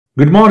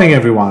Good morning,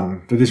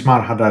 everyone. This is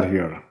Mar Haddad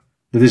here.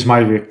 This is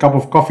my cup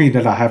of coffee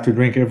that I have to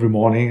drink every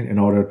morning in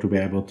order to be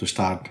able to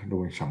start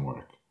doing some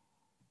work.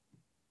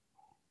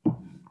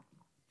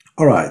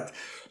 All right.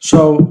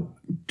 So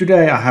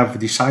today I have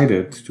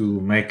decided to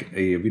make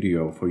a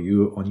video for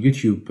you on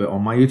YouTube,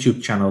 on my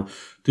YouTube channel,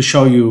 to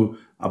show you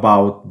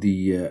about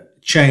the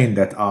chain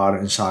that are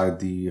inside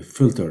the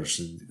filters.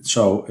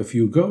 So if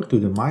you go to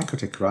the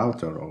MikroTik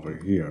router over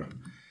here,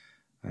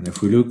 and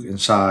if we look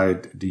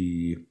inside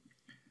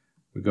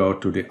we go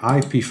to the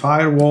IP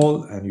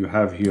firewall, and you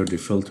have here the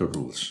filter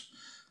rules.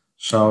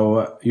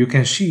 So you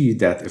can see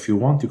that if you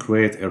want to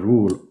create a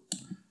rule,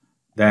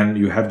 then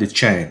you have the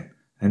chain.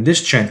 And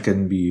this chain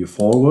can be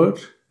forward,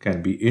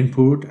 can be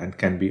input, and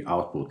can be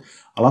output.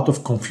 A lot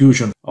of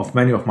confusion of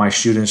many of my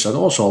students, and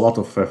also a lot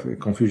of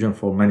confusion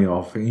for many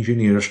of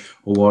engineers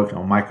who work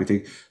on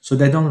MikroTik. So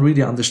they don't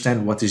really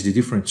understand what is the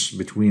difference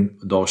between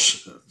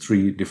those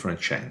three different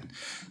chains.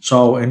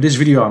 So in this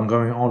video, I'm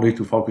going only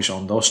to focus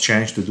on those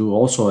chains to do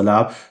also a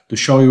lab to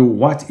show you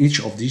what each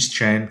of these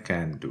chains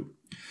can do.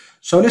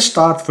 So let's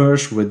start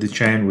first with the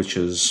chain which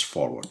is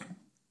forward.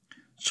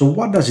 So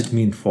what does it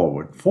mean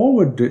forward?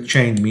 Forward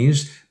chain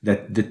means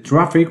that the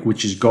traffic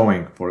which is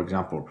going, for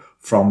example,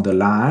 from the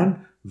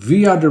LAN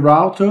via the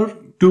router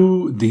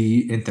to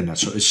the internet.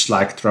 So it's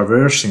like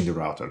traversing the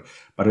router,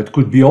 but it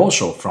could be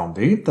also from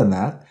the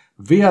internet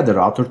via the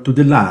router to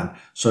the LAN.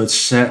 So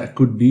it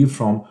could be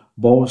from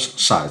both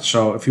sides.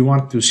 So if you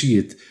want to see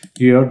it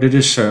here,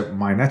 this is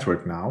my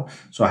network now.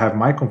 So I have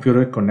my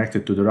computer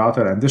connected to the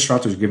router, and this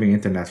router is giving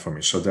internet for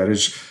me. So there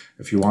is,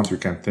 if you want, you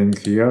can think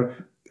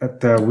here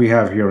that we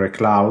have here a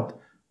cloud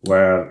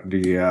where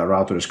the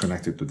router is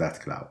connected to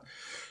that cloud.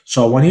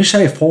 So when you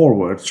say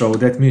forward, so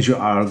that means you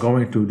are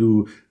going to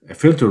do a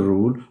filter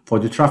rule for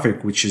the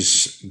traffic which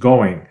is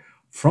going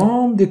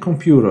from the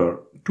computer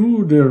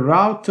to the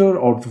router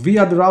or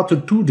via the router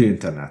to the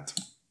internet.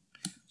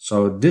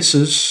 So this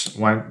is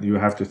when you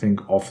have to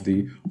think of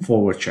the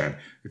forward chain.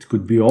 It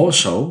could be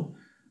also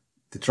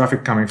the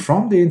traffic coming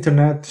from the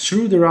internet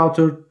through the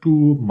router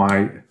to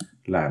my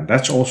LAN.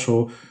 That's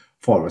also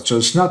forward. So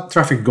it's not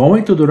traffic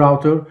going to the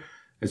router,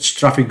 it's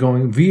traffic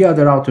going via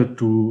the router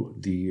to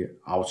the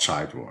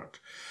outside world.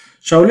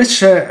 So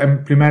let's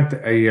implement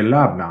a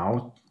lab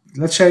now.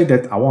 Let's say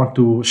that I want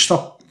to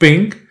stop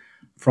ping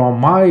from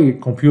my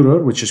computer,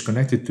 which is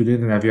connected to the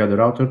internet via the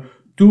router,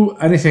 to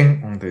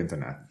anything on the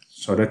internet.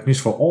 So that means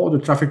for all the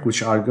traffic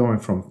which are going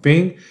from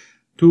ping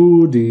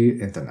to the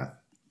internet.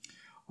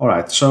 All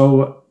right,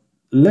 so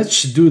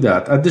let's do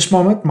that. At this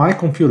moment, my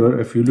computer,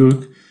 if you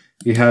look,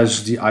 it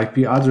has the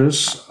IP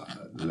address.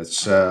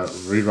 Let's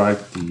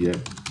rewrite the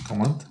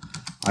command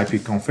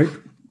ipconfig.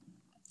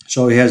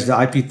 So it has the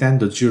IP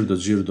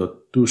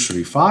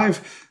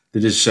 10.0.0.235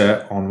 that is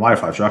on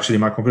Wi-Fi. So actually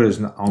my computer is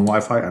on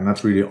Wi-Fi and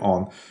not really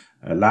on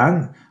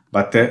LAN,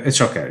 but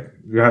it's okay.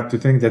 You have to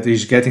think that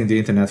he's getting the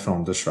internet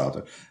from this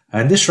router.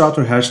 And this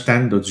router has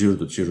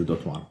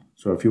 10.0.0.1.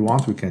 So if you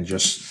want, we can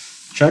just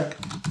check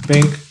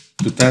ping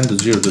to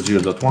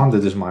 10.0.0.1.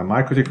 That is my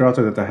MikroTik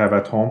router that I have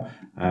at home.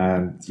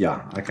 And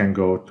yeah, I can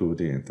go to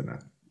the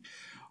internet.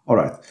 All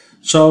right,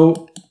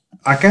 so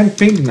I can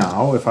ping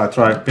now. If I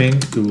try ping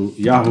to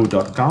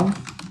yahoo.com,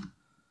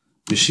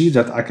 you see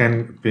that I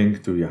can ping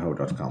to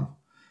yahoo.com.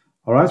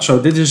 All right, so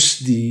this is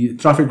the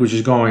traffic which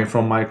is going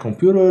from my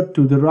computer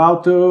to the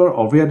router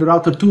or via the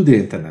router to the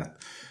internet.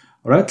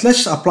 All right,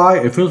 let's apply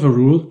a filter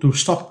rule to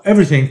stop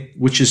everything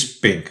which is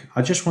ping.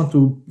 I just want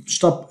to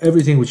stop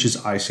everything which is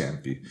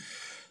ICMP.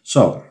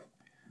 So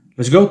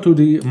let's go to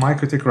the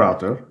MikroTik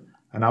router,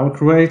 and I will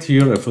create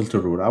here a filter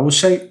rule. I will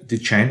say the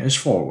chain is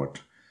forward.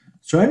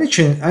 So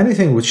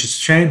anything which is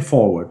chain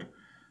forward,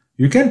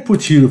 you can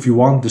put here if you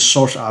want the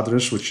source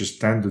address, which is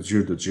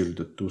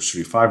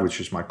 10.0.0.235,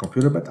 which is my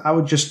computer, but I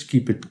would just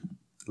keep it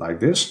like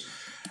this.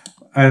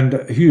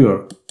 And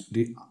here,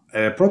 the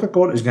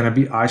protocol is going to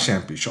be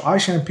ICMP. So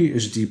ICMP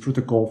is the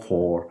protocol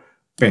for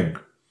ping.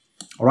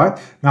 All right.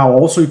 Now,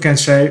 also you can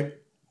say,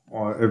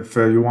 or if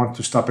you want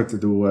to stop it to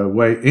do a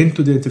way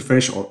into the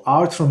interface or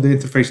out from the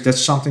interface, that's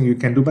something you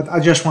can do. But I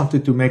just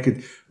wanted to make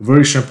it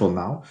very simple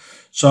now.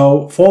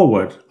 So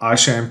forward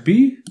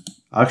ICMP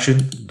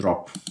action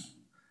drop,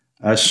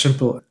 as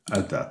simple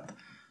as that.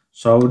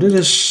 So this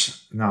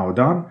is now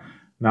done.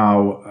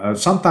 Now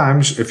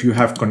sometimes if you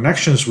have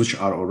connections which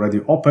are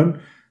already open,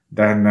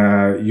 then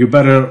you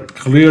better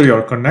clear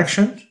your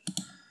connection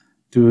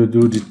to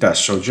do the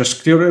test. So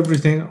just clear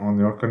everything on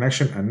your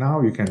connection, and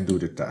now you can do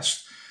the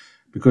test.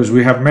 Because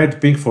we have made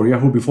ping for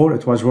Yahoo before,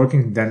 it was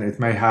working, then it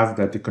may have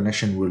that the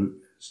connection will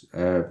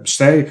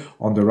stay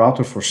on the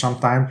router for some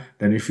time.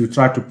 Then if you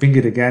try to ping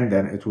it again,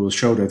 then it will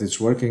show that it's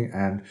working,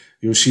 and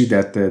you see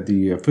that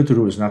the filter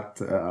rule is not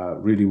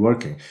really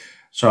working.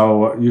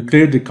 So you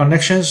clear the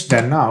connections.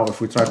 Then now if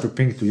we try to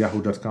ping to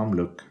yahoo.com,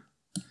 look,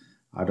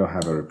 I don't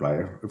have a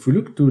reply. If we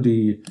look to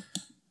the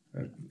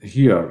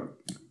here,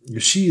 you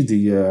see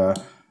the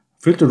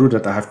filter rule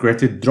that I have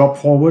created drop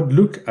forward.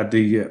 Look at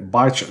the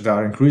bytes that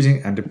are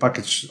increasing and the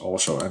packets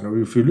also. And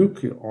if you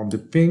look on the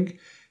ping,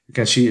 you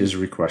can see is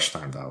request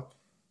timed out.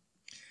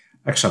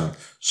 Excellent.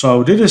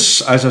 So this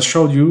is, as I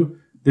showed you,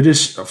 this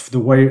is the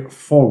way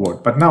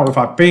forward. But now if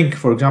I ping,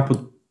 for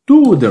example,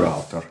 to the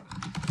router,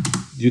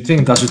 do you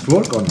think does it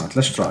work or not?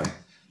 Let's try.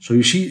 So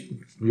you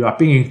see, we are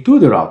pinging to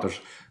the router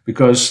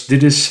because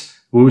this is,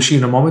 we will see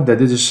in a moment that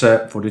this is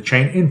for the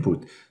chain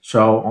input.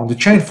 So on the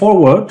chain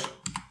forward,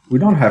 we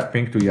don't have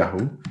ping to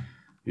Yahoo.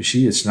 You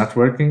see, it's not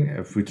working.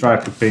 If we try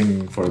to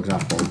ping, for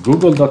example,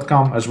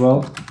 google.com as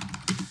well,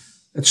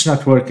 it's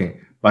not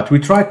working. But we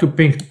try to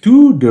ping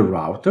to the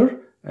router,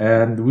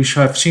 and we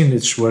have seen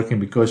it's working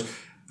because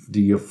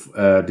the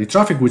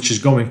traffic which is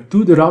going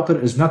to the router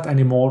is not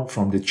anymore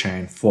from the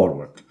chain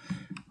forward.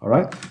 All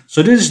right.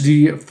 So this is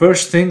the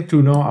first thing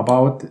to know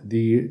about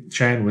the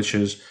chain which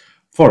is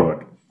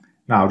forward.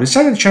 Now, the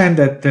second chain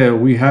that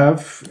we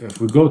have, if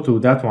we go to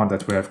that one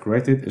that we have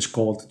created, is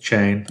called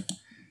chain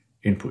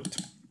input.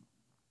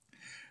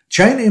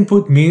 Chain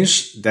input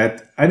means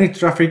that any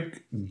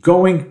traffic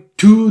going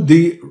to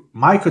the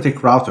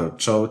MikroTik router,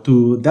 so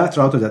to that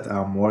router that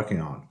I'm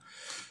working on.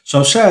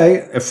 So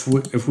say if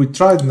we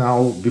tried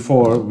now,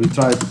 before we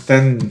tried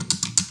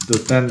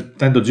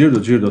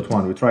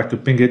 10.0.0.1, we tried to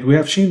ping it, we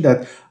have seen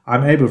that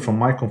I'm able from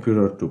my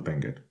computer to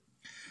ping it.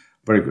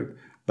 Very good.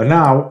 But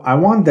now I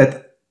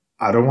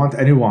don't want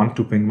anyone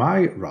to ping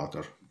my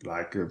router,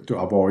 like to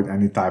avoid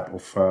any type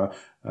of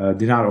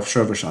denial of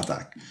service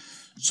attack.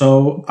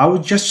 So I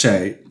would just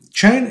say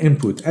chain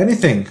input,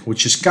 anything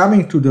which is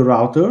coming to the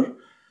router,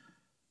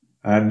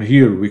 and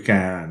here we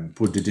can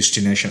put the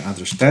destination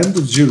address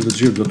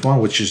 10.0.0.1,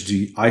 which is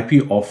the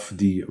IP of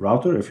the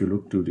router. If you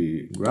look to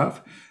the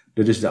graph,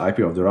 that is the IP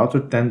of the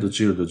router,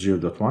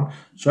 10.0.0.1.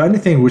 So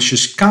anything which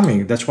is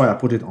coming, that's why I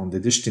put it on the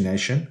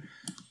destination,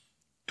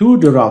 to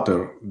the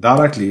router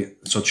directly.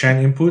 So chain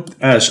input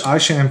as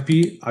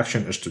ICMP,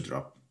 action is to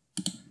drop.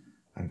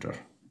 Enter.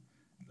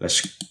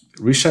 Let's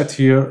reset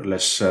here.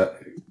 Let's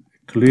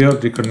clear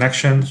the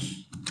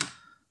connections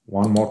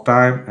one more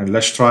time, and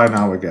let's try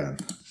now again.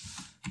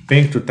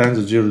 Ping to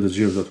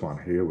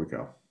 10.0.0.1. Here we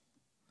go.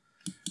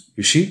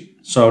 You see?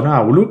 So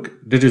now look,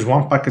 this is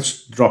one packet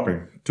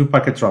dropping, two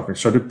packets dropping.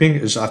 So the ping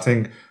is, I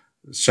think,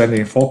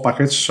 sending 4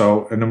 packets.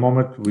 So in a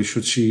moment, we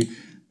should see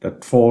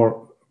that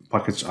 4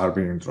 packets are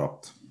being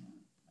dropped.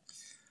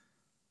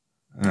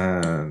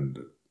 And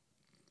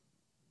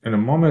in a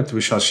moment,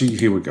 we shall see,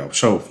 here we go.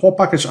 So 4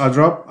 packets are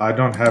dropped. I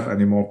don't have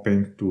any more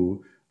ping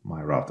to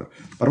my router.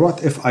 But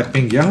what if I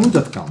ping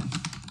yahoo.com?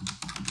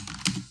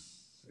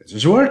 It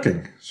is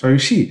working. So you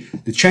see,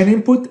 the chain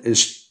input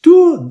is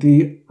to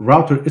the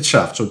router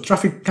itself. So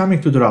traffic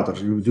coming to the router.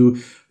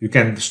 You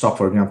can stop,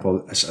 for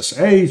example,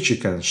 SSH, you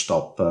can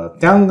stop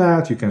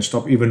Telnet, you can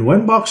stop even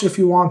Winbox if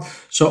you want.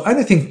 So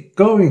anything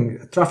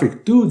going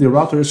traffic to the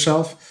router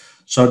itself.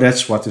 So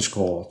that's what is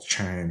called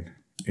chain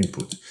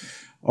input.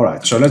 All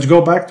right, so let's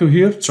go back to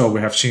here. So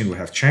we have seen we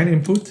have chain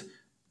input,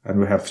 and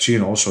we have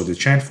seen also the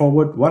chain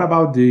forward. What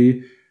about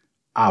the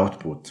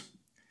output?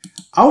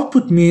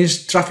 Output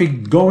means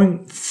traffic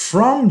going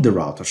from the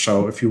router.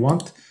 So if you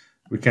want,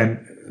 we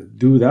can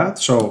do that.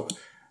 So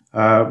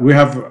we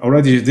have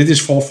already, this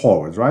is for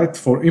forward, right?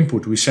 For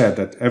input, we said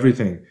that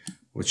everything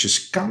which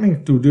is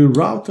coming to the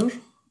router,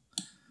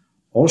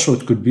 also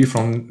it could be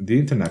from the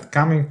internet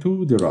coming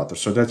to the router.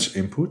 So that's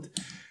input.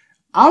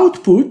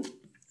 Output,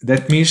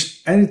 that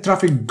means any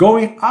traffic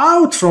going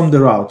out from the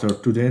router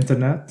to the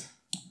internet,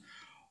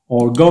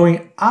 or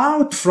going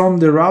out from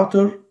the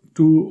router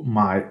to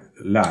my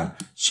LAN.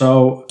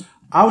 So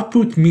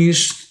output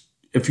means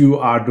if you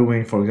are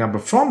doing, for example,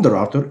 from the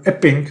router, a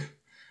ping.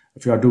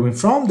 If you are doing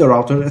from the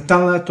router, a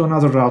telnet to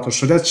another router.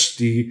 So that's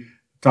the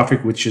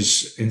traffic which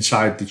is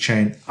inside the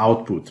chain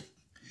output.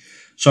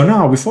 So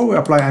now, before we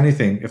apply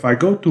anything, if I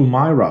go to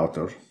my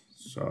router,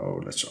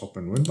 so let's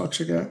open Winbox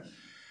again.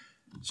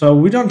 So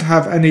we don't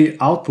have any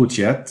output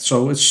yet,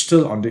 so it's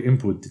still on the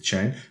input, the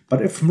chain.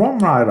 But if from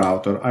my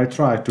router, I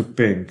try to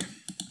ping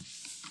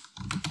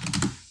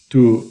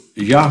to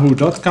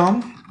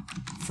yahoo.com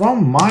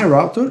from my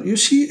router, you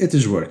see it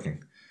is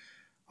working.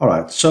 All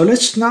right, so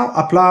let's now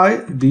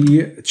apply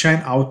the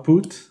chain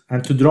output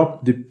and to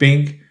drop the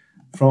ping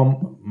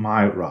from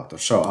my router.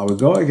 So I will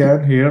go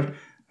again here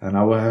and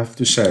I will have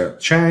to say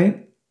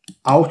chain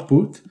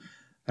output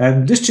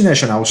and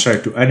destination I will say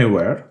to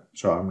anywhere.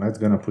 So I'm not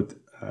going to put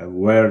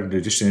where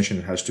the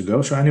destination has to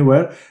go. So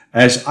anywhere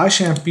as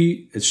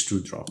ICMP it's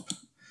to drop.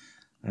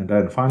 And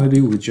then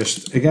finally we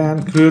just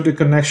again clear the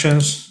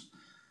connections.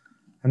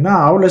 And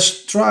now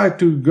let's try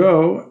to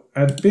go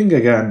and ping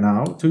again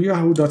now to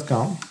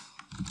yahoo.com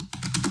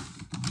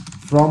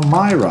from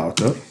my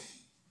router.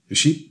 You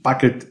see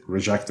packet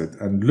rejected,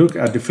 and look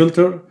at the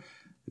filter,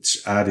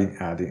 it's adding.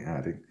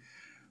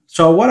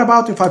 So what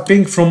about if I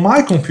ping from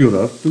my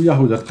computer to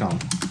yahoo.com,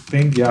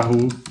 ping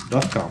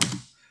yahoo.com.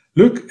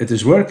 Look, it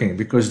is working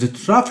because the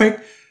traffic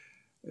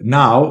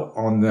now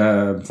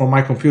on from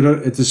my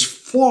computer, it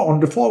is on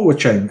the forward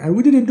chain, and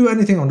we didn't do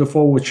anything on the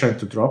forward chain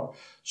to drop.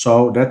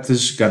 So that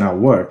is gonna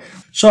work.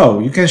 So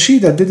you can see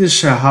that this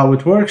is how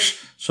it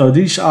works. So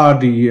these are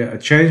the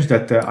chains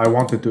that I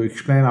wanted to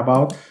explain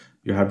about.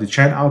 You have the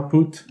chain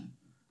output,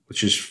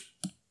 which is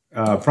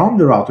from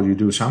the router you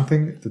do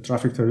something, the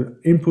traffic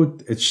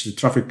input, it's the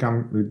traffic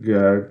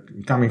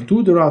coming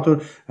to the router,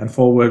 and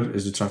forward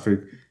is the traffic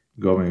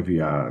going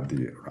via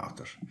the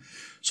router.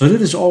 So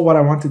that is all what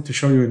I wanted to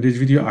show you in this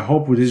video. I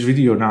hope with this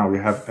video now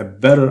you have a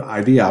better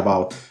idea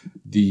about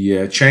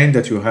the chain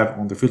that you have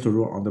on the filter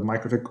rule on the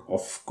MikroTik.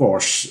 Of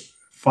course,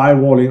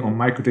 firewalling on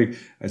MikroTik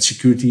and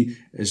security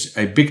is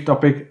a big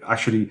topic.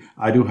 Actually,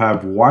 I do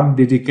have one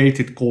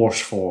dedicated course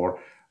for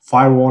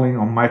firewalling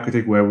on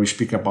MikroTik where we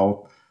speak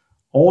about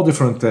all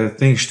different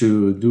things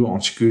to do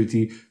on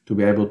security to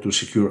be able to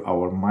secure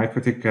our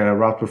MikroTik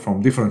router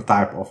from different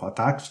type of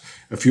attacks.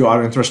 If you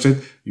are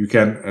interested, you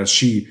can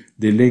see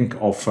the link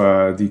of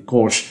the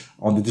course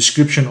on the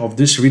description of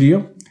this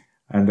video.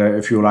 And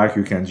if you like,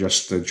 you can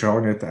just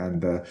join it.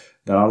 And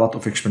there are a lot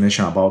of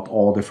explanation about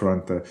all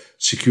different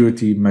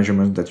security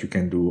measurements that you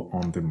can do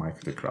on the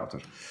MikroTik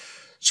router.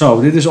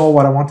 So this is all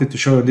what I wanted to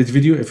show in this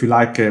video. If you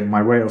like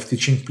my way of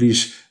teaching,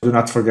 please do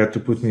not forget to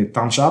put me a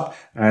thumbs up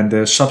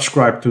and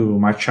subscribe to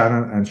my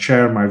channel and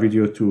share my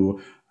video to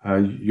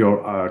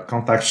your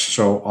contacts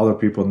so other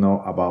people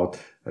know about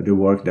the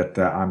work that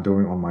I'm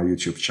doing on my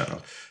YouTube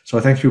channel. So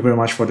thank you very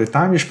much for the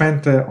time you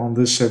spent on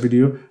this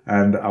video,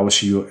 and I will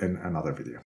see you in another video.